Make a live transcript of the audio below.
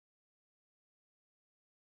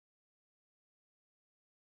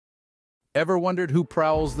Ever wondered who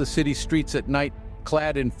prowls the city streets at night,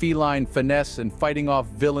 clad in feline finesse and fighting off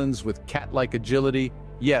villains with cat-like agility?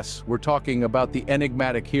 Yes, we're talking about the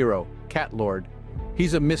enigmatic hero, CATLORD.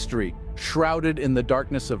 He's a mystery, shrouded in the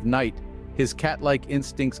darkness of night, his cat-like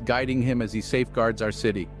instincts guiding him as he safeguards our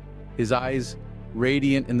city. His eyes,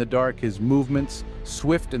 radiant in the dark, his movements,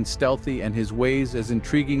 swift and stealthy, and his ways as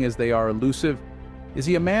intriguing as they are elusive. Is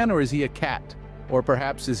he a man or is he a cat? Or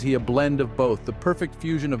perhaps is he a blend of both, the perfect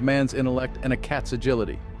fusion of man's intellect and a cat's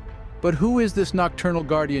agility? But who is this nocturnal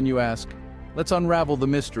guardian, you ask? Let's unravel the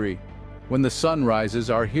mystery. When the sun rises,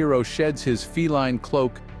 our hero sheds his feline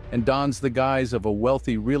cloak and dons the guise of a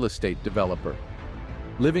wealthy real estate developer.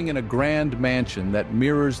 Living in a grand mansion that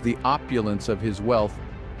mirrors the opulence of his wealth,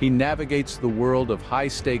 he navigates the world of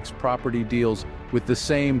high-stakes property deals with the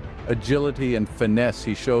same agility and finesse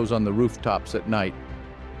he shows on the rooftops at night.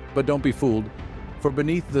 But don't be fooled, for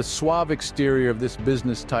beneath the suave exterior of this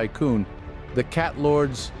business tycoon, the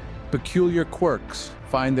CATLORD's peculiar quirks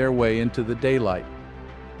find their way into the daylight.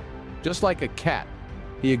 Just like a cat,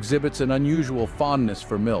 he exhibits an unusual fondness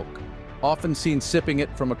for milk, often seen sipping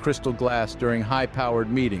it from a crystal glass during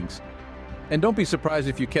high-powered meetings. And don't be surprised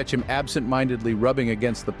if you catch him absent-mindedly rubbing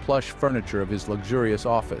against the plush furniture of his luxurious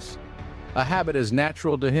office. A habit as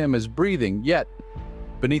natural to him as breathing, yet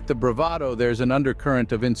beneath the bravado there's an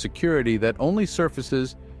undercurrent of insecurity that only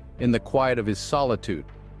surfaces in the quiet of his solitude.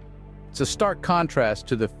 It's a stark contrast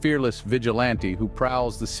to the fearless vigilante who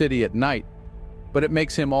prowls the city at night, but it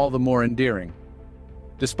makes him all the more endearing.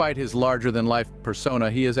 Despite his larger-than-life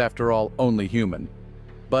persona, he is, after all, only human.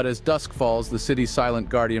 But as dusk falls, the city's silent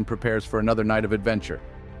guardian prepares for another night of adventure.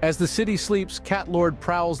 As the city sleeps, CATLORD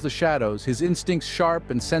prowls the shadows, his instincts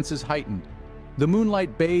sharp and senses heightened. The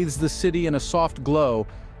moonlight bathes the city in a soft glow,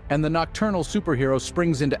 and the nocturnal superhero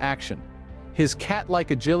springs into action. His cat-like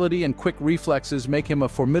agility and quick reflexes make him a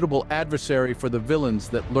formidable adversary for the villains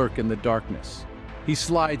that lurk in the darkness. He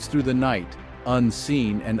slides through the night,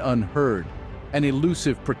 unseen and unheard, an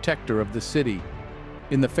elusive protector of the city.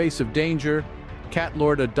 In the face of danger,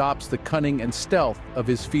 CATLORD adopts the cunning and stealth of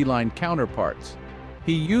his feline counterparts.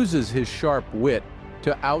 He uses his sharp wit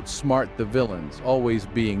to outsmart the villains, always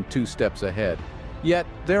being 2 steps ahead. Yet,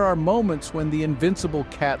 there are moments when the invincible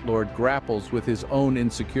CATLORD grapples with his own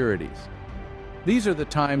insecurities. These are the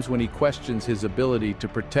times when he questions his ability to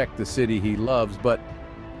protect the city he loves, but,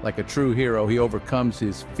 like a true hero, he overcomes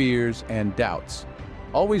his fears and doubts,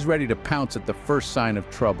 always ready to pounce at the first sign of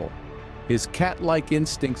trouble. His cat-like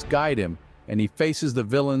instincts guide him, and he faces the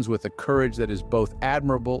villains with a courage that is both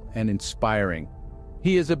admirable and inspiring.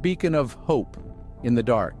 He is a beacon of hope in the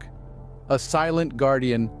dark, a silent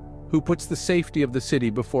guardian who puts the safety of the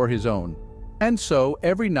city before his own. And so,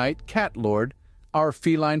 every night, CATLORD, our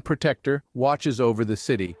feline protector, watches over the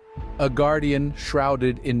city, a guardian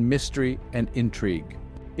shrouded in mystery and intrigue.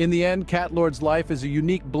 In the end, CATLORD's life is a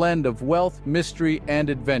unique blend of wealth, mystery, and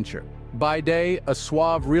adventure. By day, a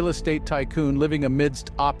suave real estate tycoon living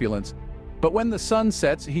amidst opulence, but when the sun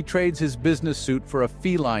sets, he trades his business suit for a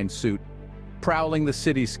feline suit, prowling the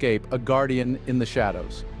cityscape, a guardian in the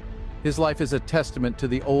shadows. His life is a testament to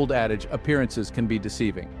the old adage, appearances can be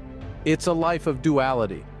deceiving. It's a life of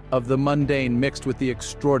duality, of the mundane mixed with the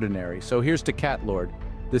extraordinary. So here's to CATLORD,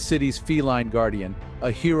 the city's feline guardian,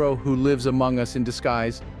 a hero who lives among us in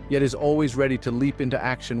disguise, yet is always ready to leap into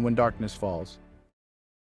action when darkness falls.